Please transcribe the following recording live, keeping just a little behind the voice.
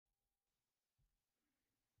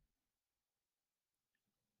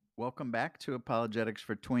Welcome back to Apologetics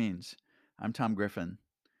for Tweens. I'm Tom Griffin.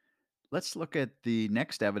 Let's look at the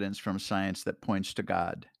next evidence from science that points to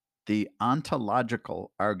God, the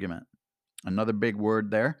ontological argument. Another big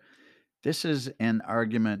word there. This is an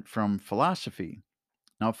argument from philosophy.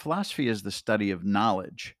 Now, philosophy is the study of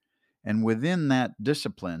knowledge, and within that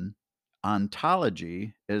discipline,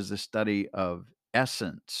 ontology is the study of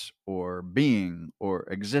essence or being or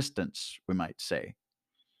existence, we might say.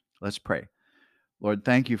 Let's pray. Lord,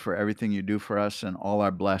 thank you for everything you do for us and all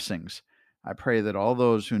our blessings. I pray that all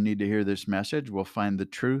those who need to hear this message will find the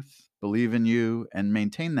truth, believe in you, and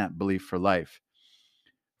maintain that belief for life.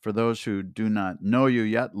 For those who do not know you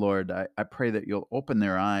yet, Lord, I pray that you'll open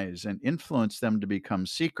their eyes and influence them to become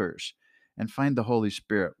seekers and find the Holy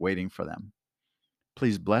Spirit waiting for them.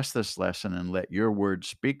 Please bless this lesson and let your word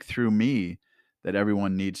speak through me that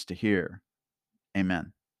everyone needs to hear.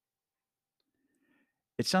 Amen.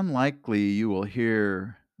 It's unlikely you will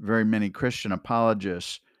hear very many Christian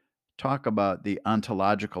apologists talk about the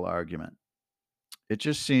ontological argument. It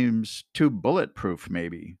just seems too bulletproof,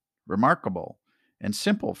 maybe, remarkable, and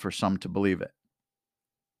simple for some to believe it.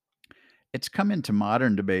 It's come into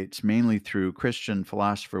modern debates mainly through Christian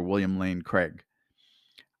philosopher William Lane Craig.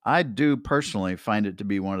 I do personally find it to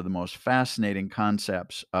be one of the most fascinating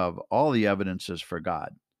concepts of all the evidences for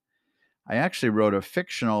God. I actually wrote a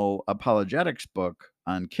fictional apologetics book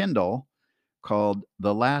on Kindle called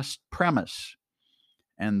The Last Premise,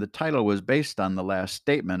 and the title was based on the last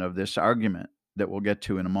statement of this argument that we'll get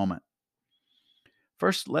to in a moment.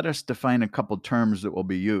 First, let us define a couple terms that will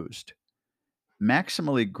be used.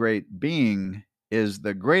 Maximally great being is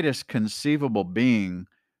the greatest conceivable being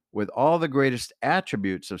with all the greatest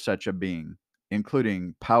attributes of such a being,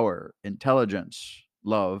 including power, intelligence,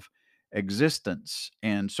 love, existence,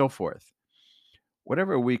 and so forth.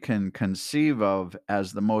 Whatever we can conceive of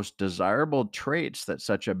as the most desirable traits that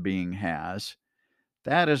such a being has,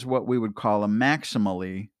 that is what we would call a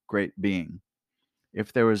maximally great being.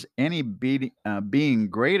 If there was any being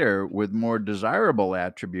greater with more desirable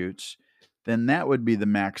attributes, then that would be the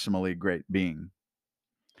maximally great being.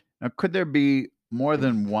 Now, could there be more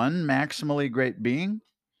than one maximally great being?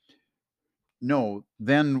 No,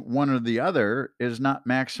 then one or the other is not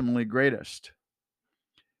maximally greatest.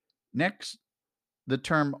 Next, the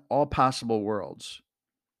term all possible worlds.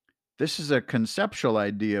 This is a conceptual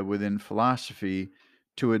idea within philosophy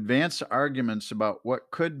to advance arguments about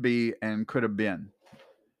what could be and could have been.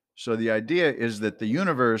 So the idea is that the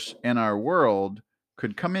universe and our world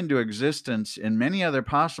could come into existence in many other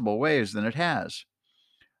possible ways than it has.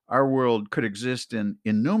 Our world could exist in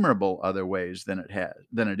innumerable other ways than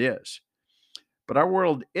it is. But our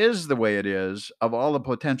world is the way it is of all the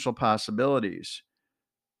potential possibilities.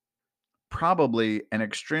 Probably an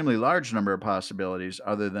extremely large number of possibilities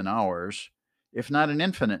other than ours, if not an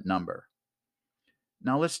infinite number.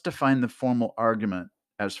 Now let's define the formal argument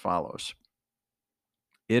as follows.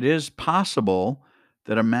 It is possible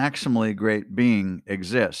that a maximally great being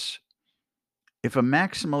exists. If a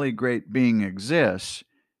maximally great being exists,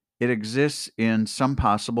 it exists in some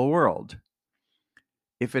possible world.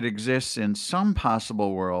 If it exists in some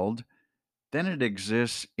possible world, then it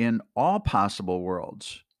exists in all possible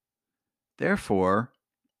worlds. Therefore,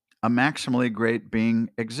 a maximally great being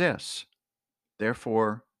exists.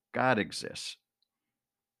 Therefore, God exists.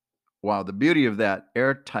 Wow, the beauty of that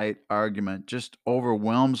airtight argument just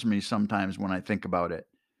overwhelms me sometimes when I think about it.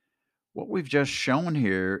 What we've just shown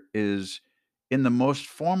here is in the most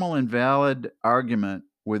formal and valid argument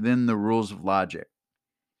within the rules of logic.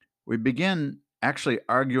 We begin actually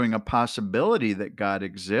arguing a possibility that God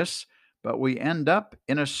exists, but we end up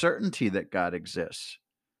in a certainty that God exists.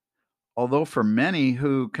 Although for many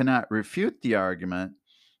who cannot refute the argument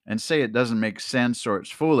and say it doesn't make sense or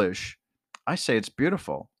it's foolish, I say it's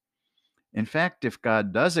beautiful. In fact, if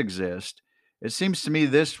God does exist, it seems to me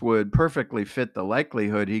this would perfectly fit the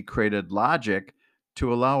likelihood he created logic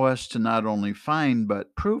to allow us to not only find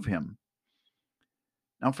but prove him.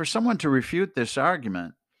 Now, for someone to refute this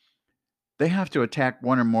argument, they have to attack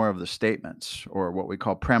one or more of the statements, or what we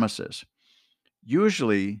call premises.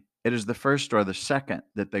 Usually, it is the first or the second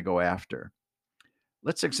that they go after.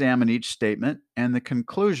 Let's examine each statement and the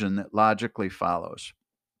conclusion that logically follows.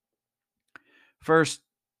 First,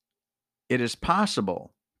 it is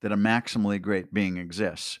possible that a maximally great being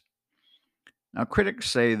exists. Now,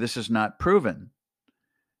 critics say this is not proven,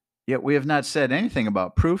 yet we have not said anything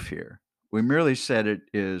about proof here. We merely said it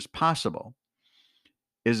is possible.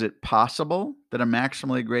 Is it possible that a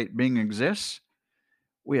maximally great being exists?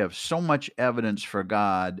 We have so much evidence for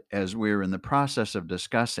God as we're in the process of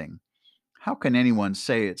discussing. How can anyone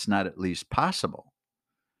say it's not at least possible?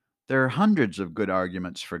 There are hundreds of good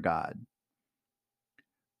arguments for God.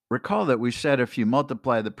 Recall that we said if you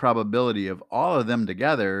multiply the probability of all of them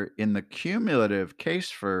together in the cumulative case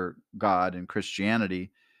for God and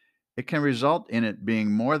Christianity, it can result in it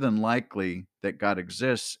being more than likely that God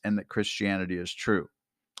exists and that Christianity is true,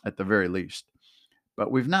 at the very least. But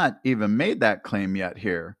we've not even made that claim yet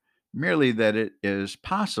here, merely that it is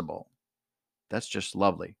possible. That's just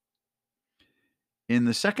lovely. In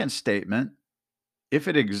the second statement, if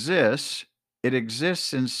it exists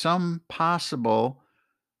in some possible,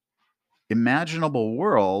 imaginable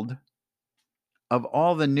world of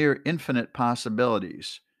all the near infinite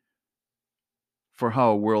possibilities for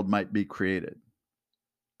how a world might be created.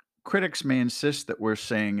 Critics may insist that we're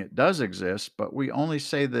saying it does exist, but we only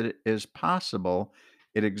say that it is possible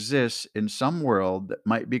it exists in some world that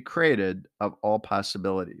might be created of all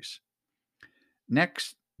possibilities.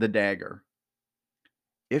 Next, the dagger.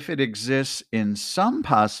 If it exists in some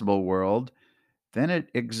possible world, then it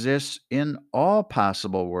exists in all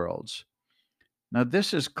possible worlds. Now,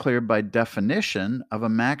 this is clear by definition of a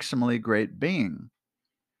maximally great being.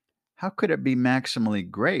 How could it be maximally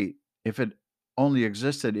great if it only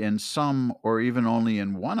existed in some or even only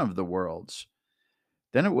in one of the worlds?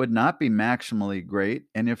 Then it would not be maximally great,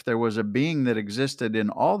 and if there was a being that existed in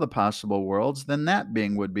all the possible worlds, then that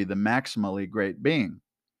being would be the maximally great being.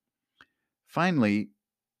 Finally,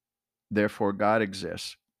 therefore, God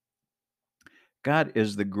exists. God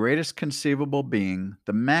is the greatest conceivable being,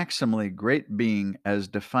 the maximally great being as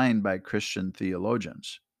defined by Christian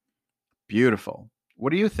theologians. Beautiful. What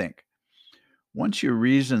do you think? Once you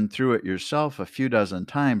reason through it yourself a few dozen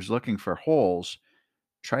times looking for holes,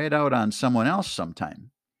 try it out on someone else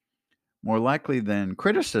sometime. More likely than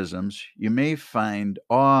criticisms, you may find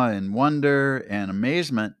awe and wonder and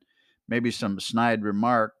amazement, maybe some snide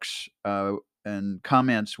remarks and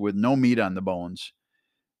comments with no meat on the bones.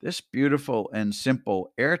 This beautiful and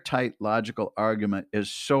simple, airtight logical argument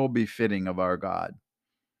is so befitting of our God.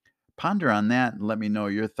 Ponder on that and let me know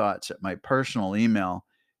your thoughts at my personal email,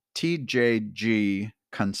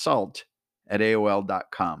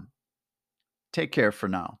 tjgconsult@aol.com. Take care for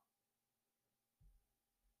now.